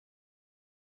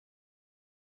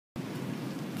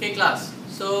Okay, class.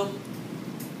 So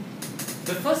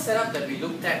the first setup that we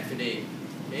looked at today,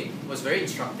 okay, was very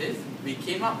instructive. We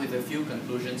came up with a few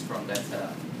conclusions from that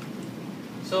setup.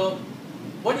 So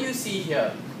what do you see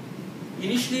here?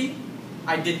 Initially,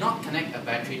 I did not connect a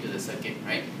battery to the circuit,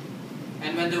 right?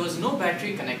 And when there was no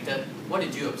battery connected, what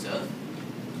did you observe?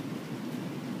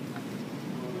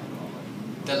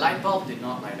 The light bulb did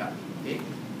not light up. Okay.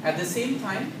 At the same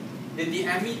time, did the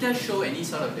ammeter show any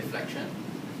sort of deflection?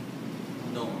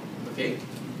 No. Okay.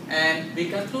 And we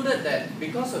concluded that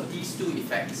because of these two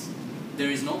effects, there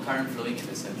is no current flowing in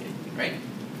the circuit, right?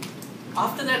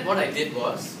 After that, what I did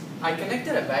was, I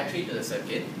connected a battery to the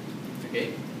circuit,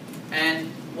 okay? And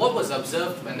what was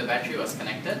observed when the battery was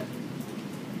connected?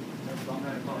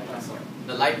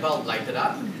 The light bulb lighted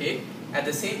up, okay? At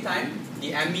the same time,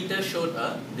 the ammeter showed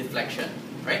a deflection,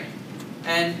 right?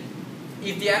 And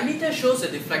if the ammeter shows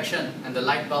a deflection and the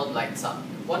light bulb lights up,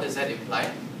 what does that imply?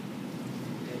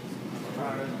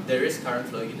 There is current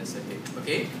flowing in the circuit,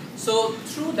 okay? So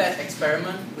through that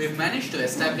experiment, we've managed to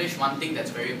establish one thing that's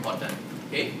very important,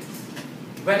 okay?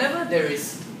 Whenever there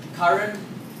is current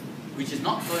which is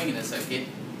not flowing in the circuit,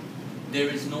 there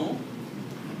is no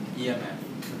EMF,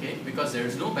 okay? Because there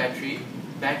is no battery.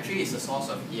 Battery is the source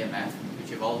of EMF,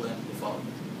 which you've all learned before.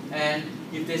 And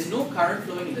if there's no current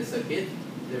flowing in the circuit,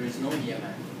 there is no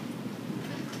EMF.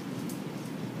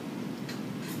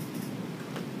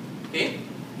 Okay?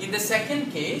 In the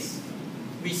second case,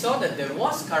 we saw that there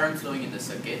was current flowing in the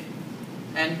circuit,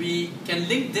 and we can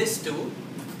link this to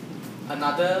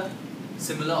another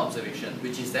similar observation,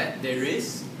 which is that there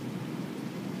is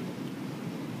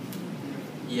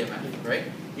EMF, right?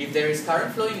 If there is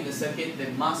current flowing in the circuit,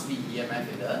 there must be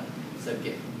EMF in the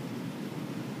circuit.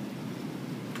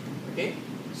 Okay?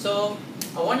 So,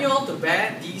 I want you all to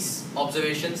bear these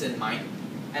observations in mind,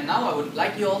 and now I would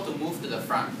like you all to move to the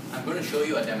front. I'm going to show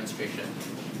you a demonstration.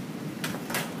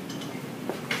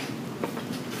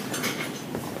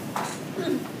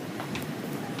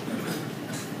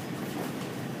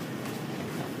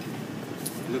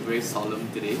 You look very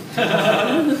solemn today.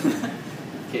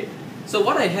 Okay. So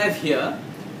what I have here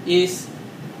is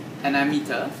an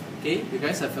ammeter. Okay, you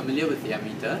guys are familiar with the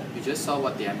ammeter. You just saw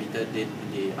what the ammeter did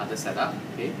in the other setup.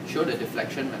 Okay, showed a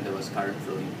deflection when there was current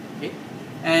flowing. Okay,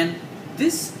 and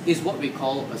this is what we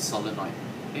call a solenoid.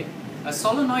 Okay, a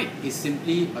solenoid is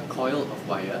simply a coil of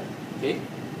wire. Okay,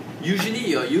 usually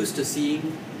you're used to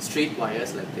seeing straight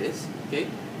wires like this. Okay,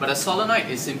 but a solenoid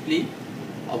is simply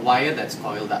a wire that's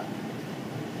coiled up.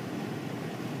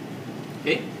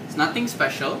 Okay, it's nothing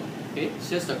special. Okay, it's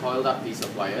just a coiled up piece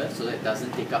of wire so that it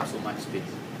doesn't take up so much space.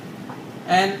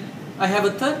 And I have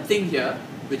a third thing here,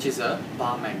 which is a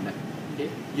bar magnet. Okay,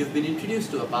 you've been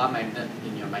introduced to a bar magnet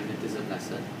in your magnetism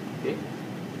lesson. Okay,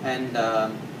 and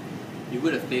you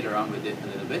would have played around with it a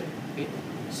little bit. Okay,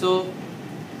 so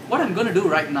what I'm going to do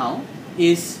right now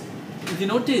is, if you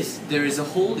notice, there is a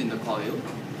hole in the coil.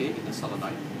 Okay, in the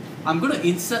solenoid. I'm going to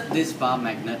insert this bar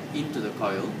magnet into the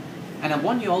coil. And I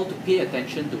want you all to pay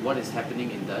attention to what is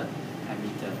happening in the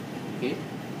ammeter. Okay?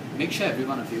 Make sure every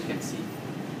one of you can see.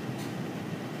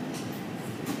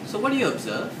 So what do you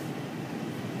observe?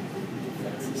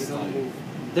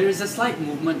 There is a slight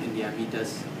movement in the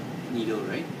ammeter's needle,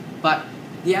 right? But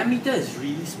the ammeter is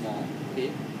really small,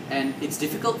 okay? And it's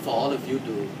difficult for all of you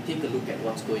to take a look at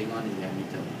what's going on in the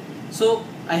ammeter. So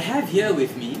I have here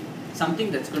with me something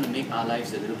that's going to make our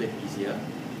lives a little bit easier.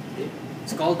 Okay?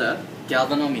 It's called the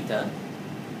galvanometer,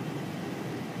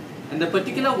 and the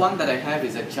particular one that I have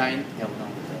is a giant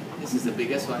galvanometer. This is the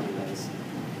biggest one you guys.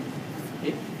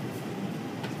 Okay.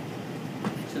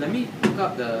 So let me look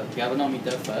up the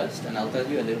galvanometer first, and I'll tell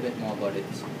you a little bit more about it.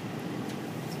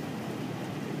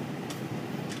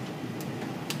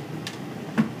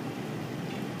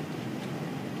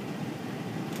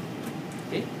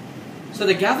 Okay. So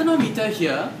the galvanometer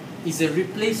here is a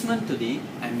replacement to the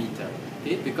ammeter.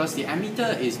 Okay, because the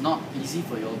ammeter is not easy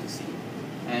for you all to see,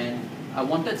 and I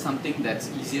wanted something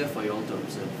that's easier for you all to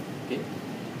observe. Okay,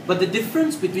 but the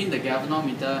difference between the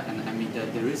galvanometer and the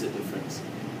ammeter, there is a difference.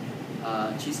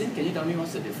 Chisin, can you tell me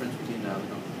what's the difference between the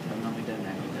galvanometer and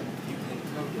ammeter? You can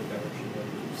tell the direction of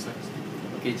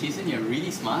the. Okay, Chisin, you're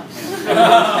really smart.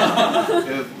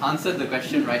 You've answered the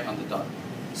question right on the dot.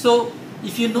 So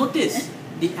if you notice,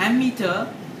 the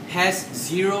ammeter has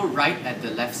 0 right at the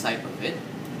left side of it.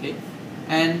 Okay.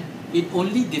 And it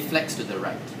only deflects to the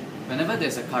right. Whenever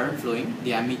there's a current flowing,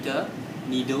 the ammeter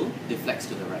needle deflects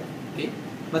to the right. Okay?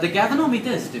 But the galvanometer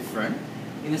is different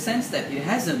in the sense that it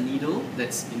has a needle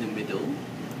that's in the middle,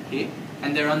 okay?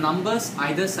 And there are numbers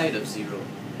either side of 0.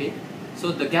 Okay?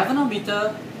 So the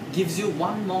galvanometer gives you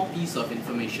one more piece of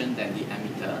information than the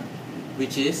ammeter,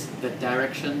 which is the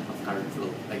direction of current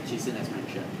flow, like Jason has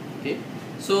mentioned. Okay,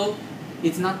 so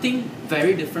it's nothing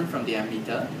very different from the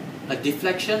ammeter. A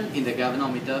deflection in the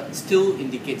galvanometer still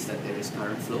indicates that there is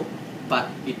current flow, but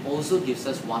it also gives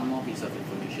us one more piece of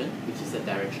information, which is the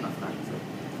direction of current flow.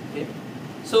 Okay,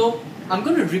 so I'm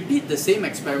going to repeat the same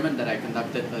experiment that I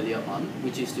conducted earlier on,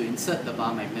 which is to insert the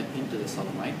bar magnet into the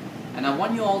solenoid, and I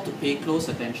want you all to pay close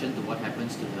attention to what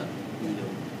happens to the needle.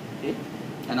 Okay,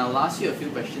 and I'll ask you a few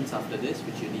questions after this,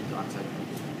 which you need to answer.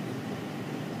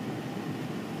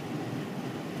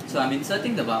 So I'm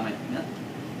inserting the bar magnet,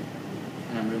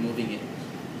 and I'm removing it.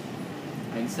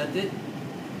 I insert it,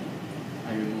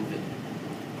 I remove it.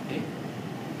 Okay,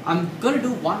 I'm going to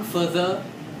do one further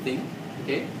thing,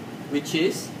 okay, which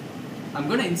is I'm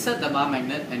going to insert the bar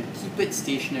magnet and keep it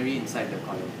stationary inside the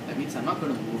coil. That means I'm not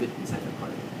going to move it inside the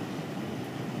coil.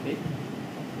 Okay.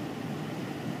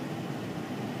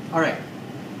 Alright,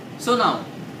 so now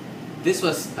this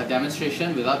was a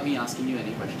demonstration without me asking you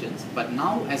any questions, but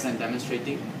now as I'm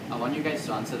demonstrating, I want you guys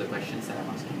to answer the questions that I'm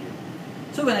asking you.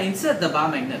 So when I insert the bar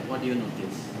magnet, what do you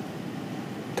notice?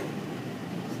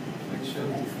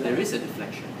 Deflection. There is a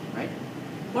deflection, right?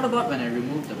 What about when I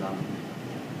remove the bar magnet?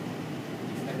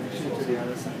 Deflection to the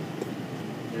other side.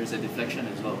 There is a deflection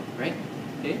as well, right?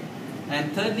 Okay.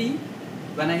 And thirdly,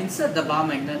 when I insert the bar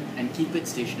magnet and keep it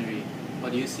stationary,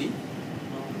 what do you see?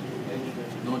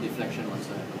 No deflection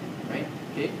whatsoever, right?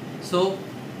 Okay. So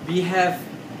we have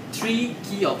three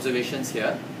key observations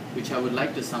here, which I would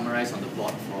like to summarize on the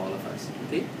board for all of us.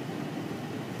 Okay.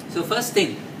 So first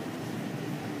thing,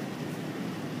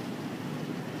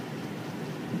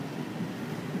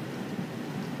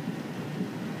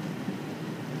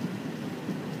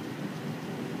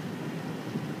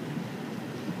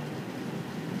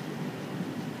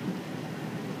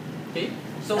 okay,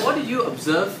 so what did you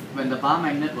observe when the bar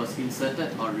magnet was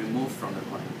inserted or removed from the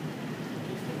coil?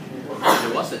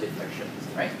 There was a deflection,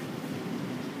 right?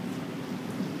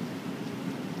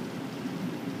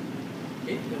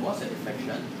 Okay, there was a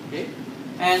deflection, okay?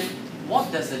 And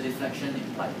what does a deflection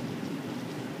imply?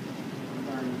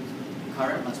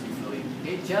 Current must be flowing,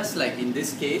 okay? Just like in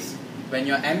this case, when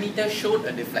your ammeter showed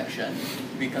a deflection,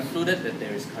 we concluded that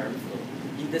there is current flow.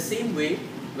 In the same way,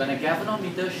 when a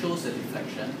galvanometer shows a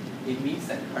deflection, it means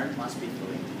that current must be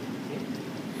flowing. Okay?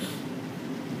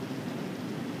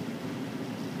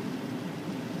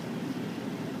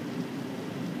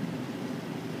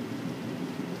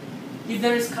 If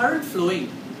there is current flowing,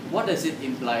 what does it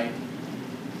imply?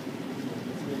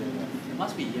 There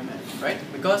must be EMF, right?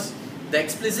 Because the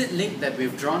explicit link that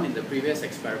we've drawn in the previous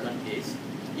experiment is,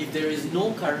 if there is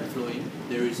no current flowing,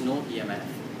 there is no EMF.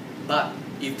 But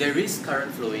if there is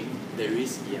current flowing, there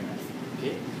is EMF.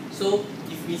 Okay? So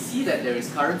if we see that there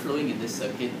is current flowing in this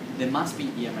circuit, there must be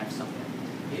EMF somewhere.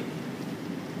 Okay?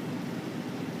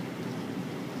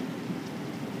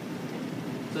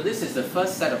 So this is the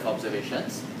first set of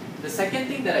observations. The second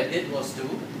thing that I did was to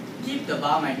keep the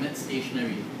bar magnet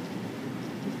stationary.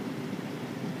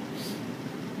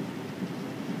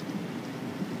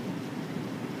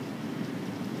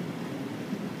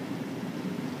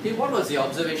 Okay, what was the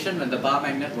observation when the bar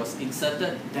magnet was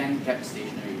inserted then kept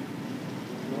stationary?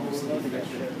 No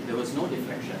deflection. There was no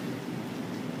deflection.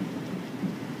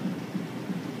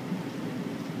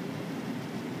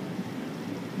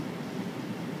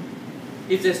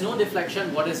 If there's no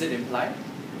deflection, what does it imply?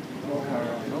 No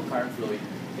current. No current flowing.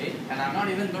 Okay? And I'm not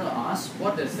even going to ask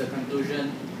what does the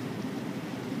conclusion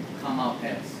come out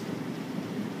as.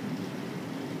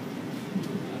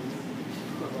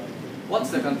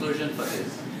 What's the conclusion for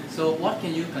this? So what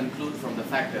can you conclude from the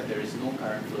fact that there is no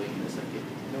current flowing in the circuit?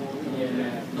 No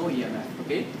EMF. No EMF,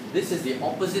 okay? This is the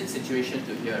opposite situation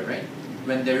to here, right?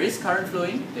 When there is current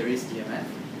flowing, there is EMF.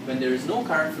 When there is no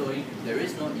current flowing, there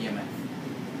is no EMF.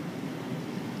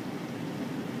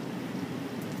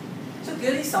 So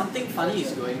clearly something funny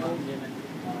is going on.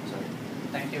 Sorry.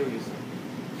 Thank you, Yusuf.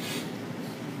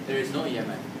 There is no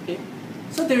EMF, okay?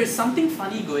 So there is something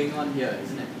funny going on here,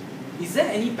 isn't it? Is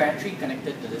there any battery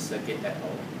connected to this circuit at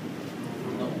all?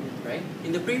 No, right?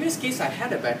 In the previous case, I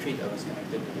had a battery that was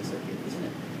connected to the circuit, isn't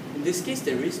it? In this case,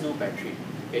 there is no battery,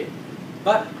 okay?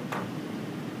 But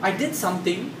I did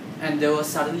something and there was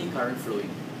suddenly current flowing.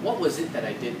 What was it that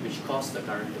I did which caused the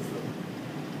current to flow?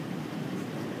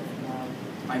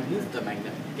 I moved the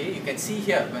magnet, okay? You can see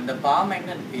here, when the bar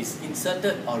magnet is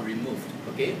inserted or removed,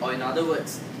 okay? Or in other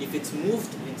words, if it's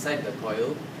moved inside the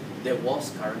coil, there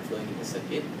was current flowing in the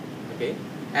circuit, okay?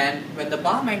 And when the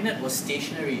bar magnet was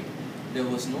stationary, there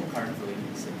was no current flowing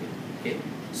in the circuit, okay?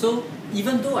 So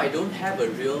even though I don't have a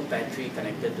real battery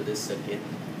connected to this circuit,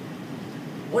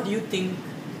 what do you think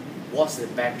was a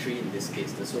battery in this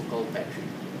case, the so-called battery.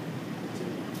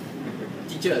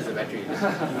 Teacher is a battery.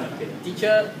 Okay.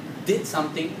 Teacher did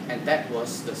something, and that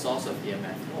was the source of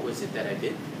EMF. What was it that I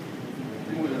did?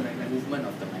 Movement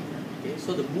of the magnet. Okay.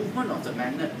 So the movement of the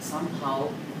magnet somehow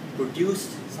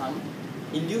induced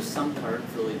some current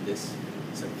flow in this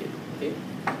circuit. Okay.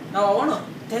 Now I want to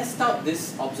test out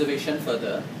this observation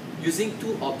further using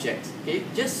two objects. Okay,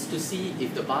 just to see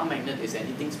if the bar magnet is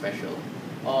anything special,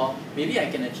 or maybe I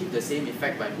can achieve the same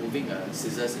effect by moving a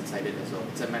scissors inside it as well.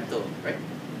 It's a metal, right?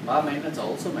 Bar magnets are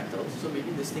also metals, so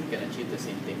maybe this thing can achieve the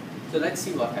same thing. So let's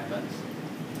see what happens.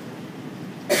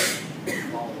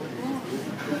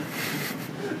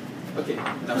 Okay,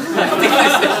 no.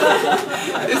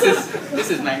 this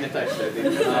is magnetized, I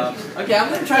think. Okay, I'm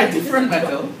going to try a different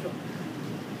metal.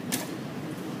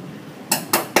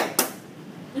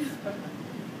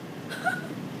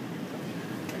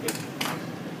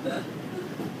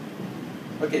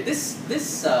 Okay, this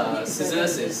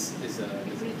scissors is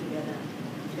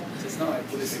just now I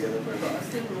put it together very well.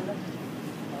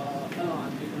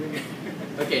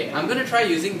 Okay, I'm going to try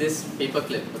using this paper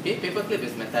clip. Okay, paper clip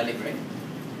is metallic, right?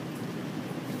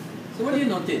 So what do you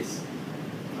notice?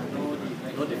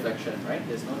 No deflection, right?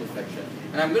 There's no deflection.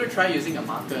 And I'm going to try using a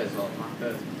marker as well.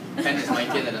 Marker, pen is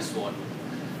mightier than a sword.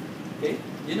 Okay,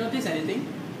 do you notice anything?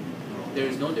 There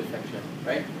is no deflection,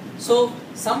 right? So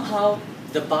somehow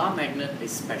the bar magnet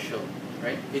is special,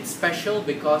 right? It's special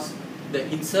because the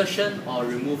insertion or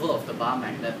removal of the bar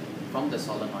magnet from the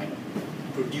solenoid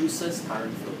produces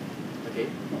current flow. Okay,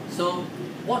 so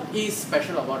what is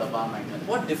special about a bar magnet?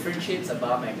 What differentiates a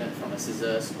bar magnet from a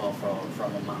scissors or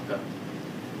from a marker?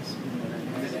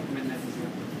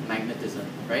 Magnetism,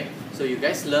 right? So you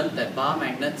guys learned that bar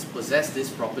magnets possess this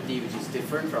property which is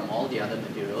different from all the other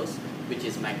materials, which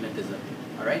is magnetism.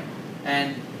 Alright?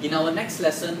 And in our next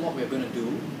lesson, what we're going to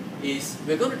do is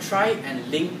we're going to try and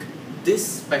link this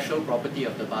special property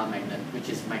of the bar magnet, which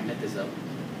is magnetism,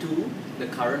 to the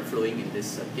current flowing in this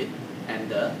circuit and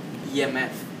the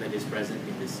EMF that is present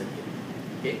in this circuit.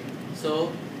 Okay?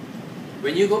 So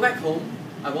when you go back home,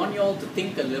 I want you all to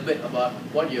think a little bit about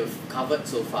what you've covered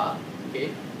so far.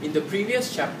 Okay? In the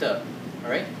previous chapter,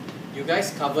 alright, you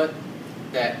guys covered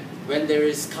that when there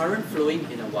is current flowing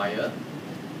in a wire,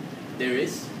 there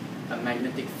is a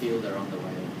magnetic field around the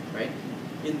wire, right?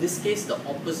 In this case, the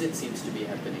opposite seems to be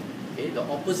happening. Okay, the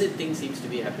opposite thing seems to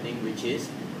be happening, which is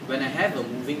when I have a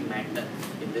moving magnet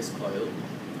in this coil,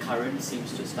 current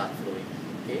seems to start flowing.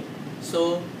 Okay,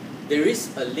 so there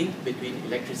is a link between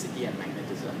electricity and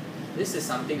magnetism. This is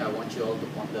something I want you all to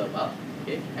ponder about.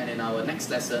 Okay, and in our next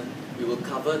lesson, we will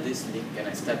cover this link and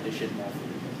establish it more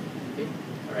fully. Okay,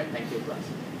 all right. Thank you, class.